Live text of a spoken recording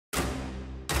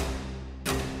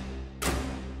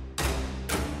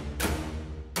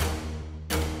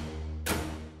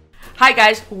Hi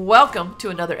guys, welcome to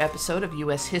another episode of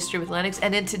U.S. History with Lennox,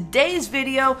 and in today's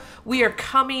video, we are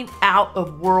coming out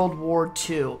of World War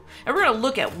II, and we're going to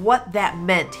look at what that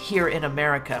meant here in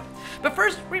America. But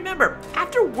first, remember,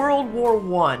 after World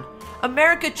War I,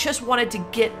 America just wanted to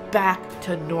get back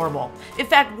to normal. In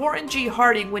fact, Warren G.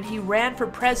 Harding, when he ran for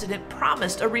president,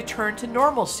 promised a return to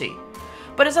normalcy.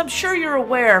 But as I'm sure you're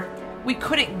aware, we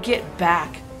couldn't get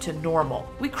back to normal.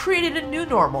 We created a new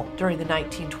normal during the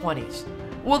 1920s.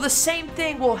 Well, the same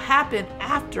thing will happen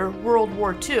after World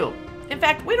War II. In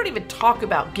fact, we don't even talk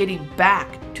about getting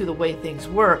back to the way things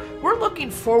were. We're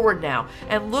looking forward now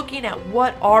and looking at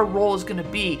what our role is going to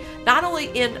be, not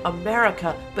only in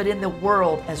America, but in the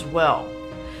world as well.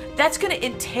 That's going to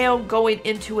entail going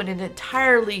into an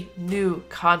entirely new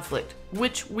conflict,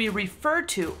 which we refer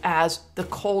to as the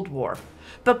Cold War.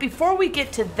 But before we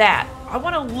get to that, I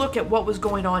want to look at what was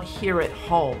going on here at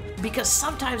home, because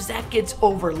sometimes that gets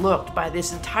overlooked by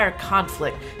this entire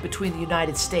conflict between the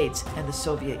United States and the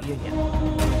Soviet Union.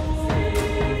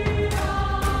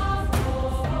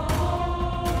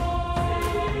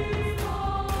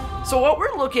 So what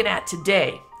we're looking at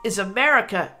today is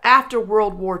America after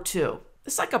World War II.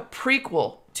 It's like a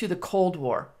prequel to the Cold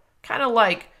War, kind of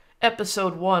like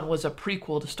Episode 1 was a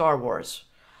prequel to Star Wars.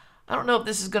 I don't know if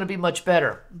this is going to be much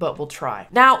better, but we'll try.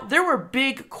 Now, there were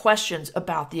big questions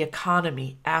about the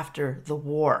economy after the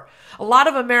war. A lot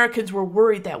of Americans were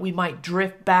worried that we might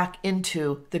drift back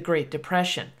into the Great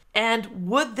Depression. And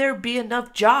would there be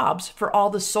enough jobs for all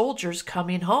the soldiers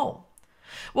coming home?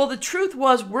 Well, the truth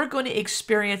was we're going to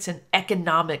experience an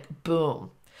economic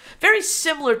boom. Very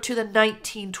similar to the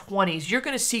 1920s, you're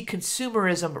going to see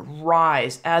consumerism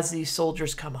rise as these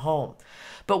soldiers come home.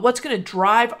 But what's going to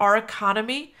drive our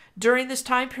economy during this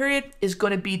time period is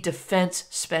going to be defense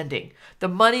spending, the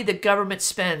money the government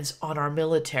spends on our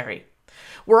military.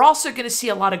 We're also going to see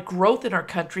a lot of growth in our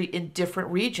country in different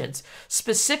regions,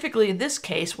 specifically in this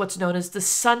case, what's known as the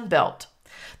Sun Belt.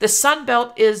 The Sun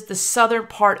Belt is the southern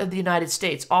part of the United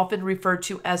States, often referred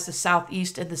to as the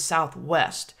Southeast and the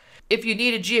Southwest. If you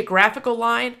need a geographical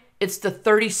line, it's the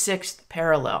 36th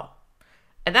parallel.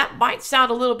 And that might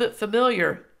sound a little bit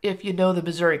familiar if you know the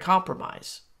Missouri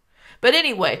Compromise. But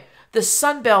anyway, the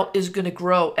Sun Belt is going to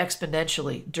grow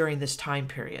exponentially during this time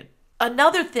period.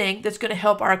 Another thing that's going to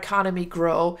help our economy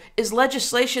grow is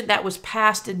legislation that was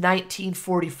passed in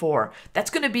 1944. That's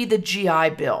going to be the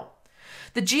GI Bill.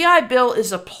 The GI Bill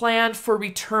is a plan for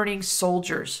returning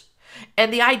soldiers.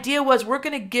 And the idea was we're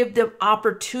going to give them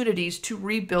opportunities to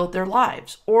rebuild their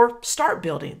lives or start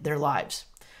building their lives.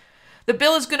 The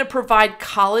bill is going to provide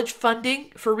college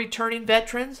funding for returning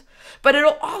veterans, but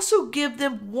it'll also give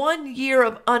them 1 year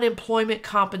of unemployment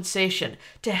compensation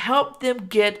to help them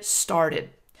get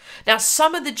started. Now,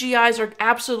 some of the GIs are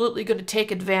absolutely going to take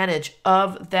advantage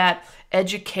of that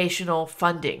educational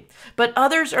funding, but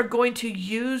others are going to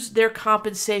use their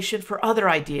compensation for other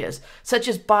ideas, such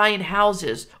as buying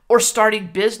houses or starting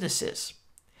businesses.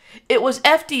 It was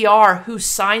FDR who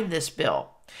signed this bill,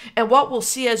 and what we'll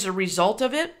see as a result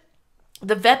of it,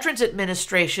 the Veterans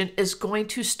Administration is going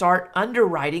to start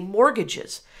underwriting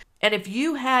mortgages. And if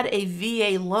you had a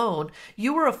VA loan,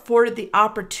 you were afforded the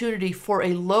opportunity for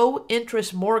a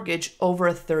low-interest mortgage over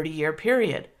a 30-year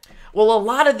period. Well, a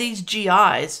lot of these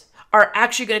GIs are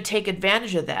actually going to take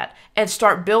advantage of that and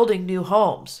start building new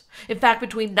homes. In fact,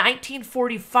 between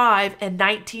 1945 and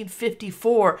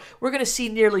 1954, we're going to see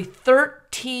nearly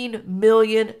 13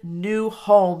 million new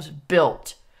homes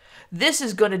built. This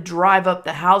is going to drive up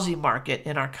the housing market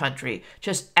in our country,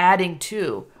 just adding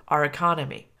to our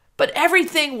economy. But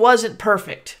everything wasn't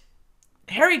perfect.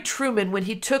 Harry Truman, when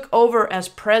he took over as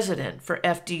president for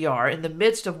FDR in the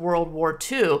midst of World War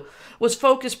II, was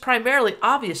focused primarily,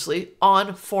 obviously,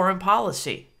 on foreign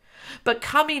policy. But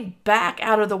coming back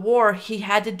out of the war, he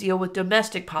had to deal with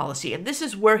domestic policy, and this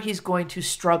is where he's going to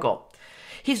struggle.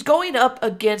 He's going up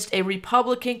against a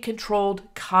Republican-controlled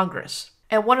Congress.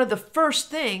 And one of the first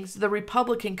things the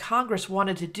Republican Congress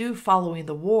wanted to do following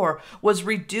the war was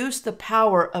reduce the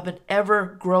power of an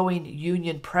ever-growing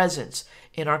Union presence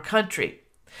in our country.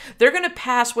 They're going to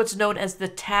pass what's known as the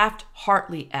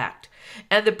Taft-Hartley Act.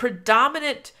 And the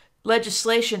predominant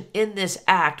legislation in this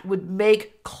act would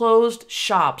make closed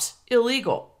shops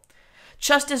illegal.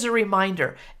 Just as a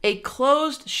reminder, a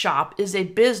closed shop is a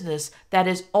business that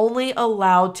is only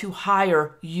allowed to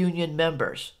hire union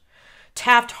members.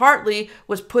 Taft-Hartley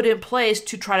was put in place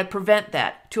to try to prevent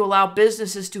that, to allow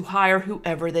businesses to hire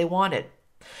whoever they wanted.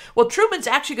 Well, Truman's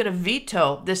actually going to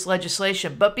veto this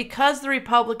legislation, but because the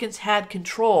Republicans had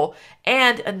control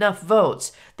and enough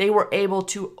votes, they were able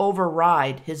to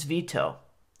override his veto.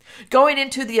 Going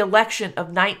into the election of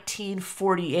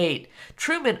 1948,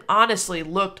 Truman honestly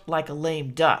looked like a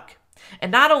lame duck.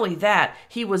 And not only that,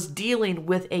 he was dealing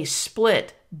with a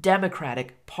split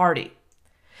Democratic Party.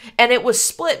 And it was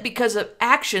split because of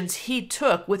actions he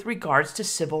took with regards to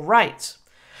civil rights.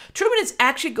 Truman is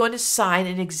actually going to sign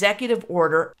an executive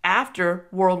order after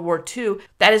World War II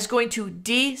that is going to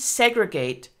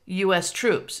desegregate U.S.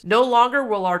 troops. No longer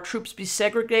will our troops be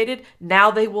segregated. Now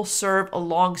they will serve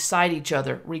alongside each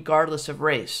other, regardless of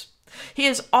race. He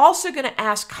is also going to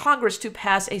ask Congress to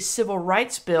pass a civil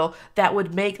rights bill that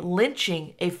would make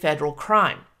lynching a federal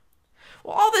crime.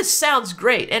 Well, all this sounds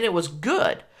great, and it was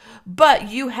good, but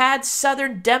you had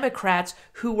Southern Democrats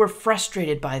who were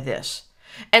frustrated by this.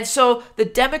 And so the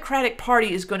Democratic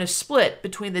Party is going to split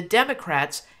between the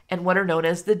Democrats and what are known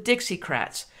as the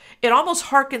Dixiecrats. It almost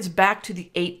harkens back to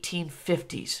the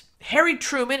 1850s. Harry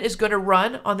Truman is going to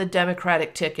run on the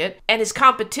Democratic ticket, and his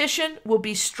competition will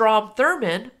be Strom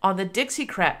Thurmond on the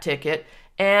Dixiecrat ticket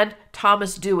and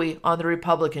Thomas Dewey on the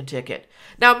Republican ticket.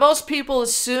 Now, most people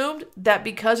assumed that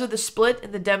because of the split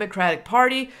in the Democratic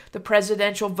Party, the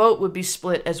presidential vote would be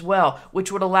split as well,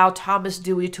 which would allow Thomas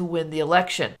Dewey to win the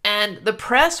election. And the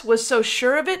press was so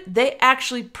sure of it, they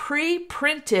actually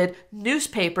pre-printed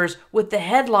newspapers with the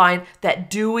headline that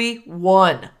Dewey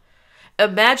won.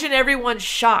 Imagine everyone's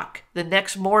shock the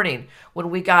next morning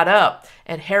when we got up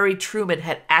and Harry Truman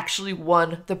had actually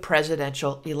won the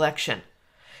presidential election.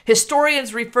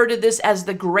 Historians refer to this as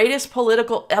the greatest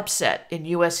political upset in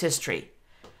U.S. history.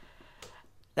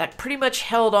 That pretty much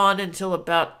held on until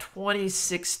about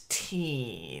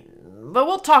 2016. But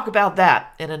we'll talk about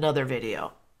that in another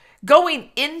video. Going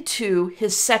into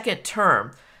his second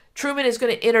term, Truman is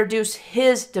going to introduce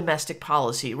his domestic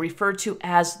policy, referred to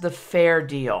as the Fair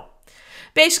Deal.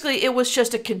 Basically, it was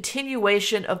just a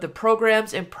continuation of the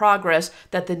programs in progress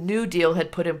that the New Deal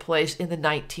had put in place in the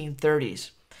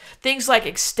 1930s. Things like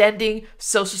extending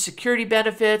Social Security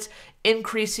benefits,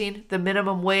 increasing the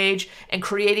minimum wage, and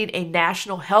creating a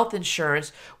national health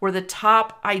insurance were the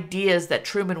top ideas that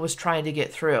Truman was trying to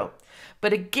get through.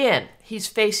 But again, he's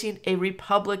facing a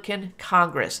Republican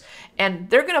Congress, and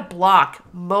they're going to block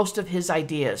most of his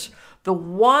ideas. The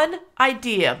one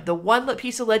idea, the one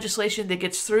piece of legislation that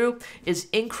gets through is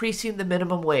increasing the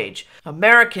minimum wage.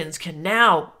 Americans can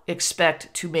now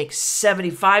expect to make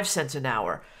 75 cents an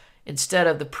hour instead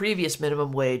of the previous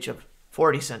minimum wage of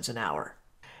 40 cents an hour.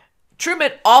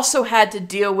 Truman also had to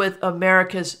deal with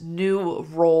America's new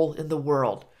role in the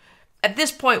world. At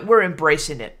this point, we're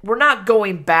embracing it. We're not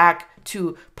going back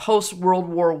to post-World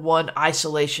War I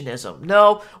isolationism.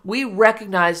 No, we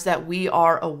recognize that we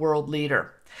are a world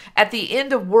leader. At the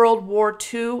end of World War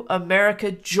II,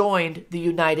 America joined the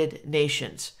United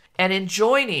Nations. And in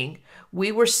joining,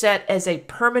 we were set as a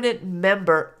permanent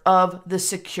member of the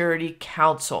Security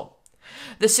Council.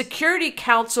 The Security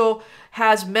Council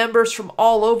has members from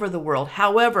all over the world.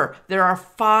 However, there are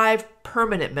 5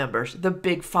 permanent members, the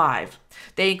Big Five.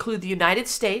 They include the United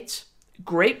States,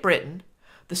 Great Britain,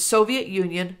 the Soviet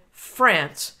Union,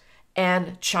 France,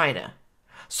 and China.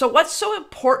 So what's so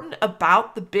important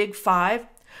about the Big Five?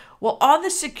 Well, on the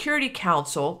Security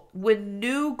Council, when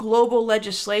new global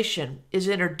legislation is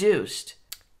introduced,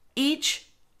 each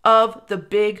of the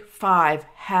Big Five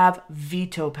have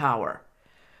veto power.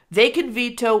 They can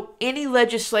veto any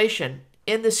legislation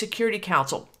in the Security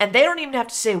Council, and they don't even have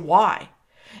to say why.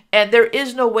 And there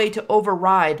is no way to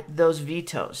override those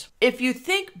vetoes. If you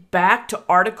think back to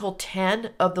Article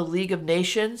 10 of the League of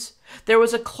Nations, there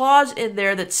was a clause in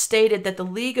there that stated that the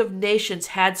League of Nations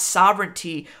had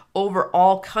sovereignty over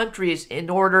all countries in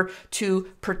order to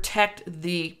protect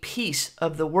the peace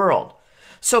of the world.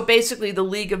 So basically, the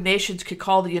League of Nations could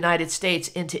call the United States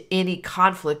into any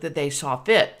conflict that they saw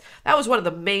fit. That was one of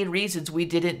the main reasons we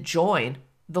didn't join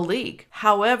the League.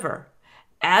 However,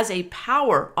 as a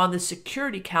power on the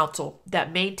Security Council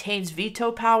that maintains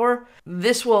veto power,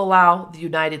 this will allow the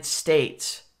United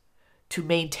States to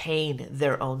maintain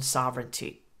their own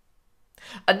sovereignty.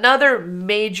 Another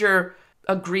major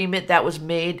agreement that was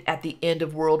made at the end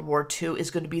of World War II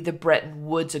is going to be the Bretton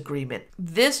Woods Agreement.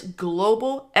 This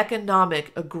global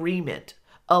economic agreement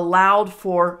allowed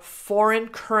for foreign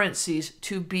currencies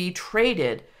to be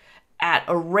traded at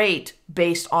a rate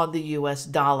based on the US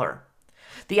dollar.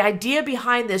 The idea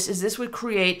behind this is this would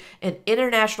create an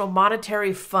international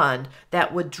monetary fund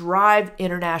that would drive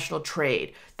international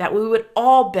trade, that we would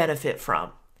all benefit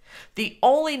from. The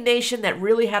only nation that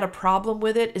really had a problem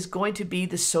with it is going to be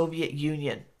the Soviet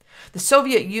Union. The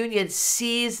Soviet Union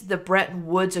sees the Bretton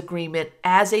Woods Agreement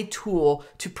as a tool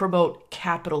to promote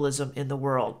capitalism in the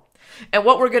world. And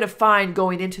what we're going to find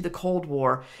going into the Cold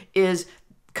War is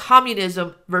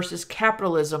Communism versus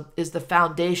capitalism is the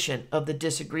foundation of the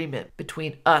disagreement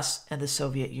between us and the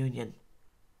Soviet Union.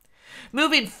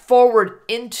 Moving forward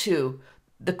into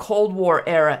the Cold War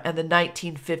era and the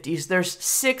 1950s, there's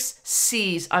 6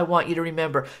 C's I want you to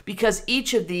remember, because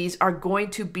each of these are going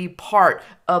to be part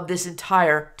of this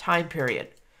entire time period.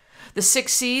 The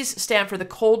 6 C's stand for the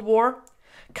Cold War,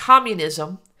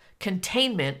 communism,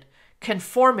 containment,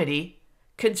 conformity,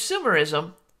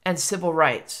 consumerism, and civil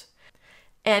rights.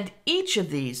 And each of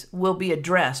these will be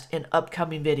addressed in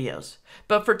upcoming videos.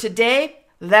 But for today,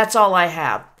 that's all I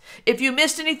have. If you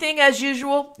missed anything, as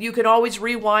usual, you can always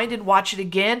rewind and watch it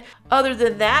again. Other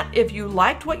than that, if you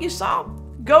liked what you saw,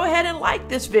 go ahead and like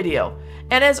this video.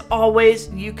 And as always,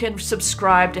 you can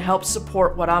subscribe to help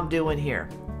support what I'm doing here,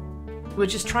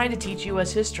 which is trying to teach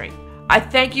U.S. history. I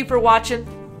thank you for watching,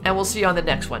 and we'll see you on the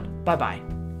next one. Bye-bye.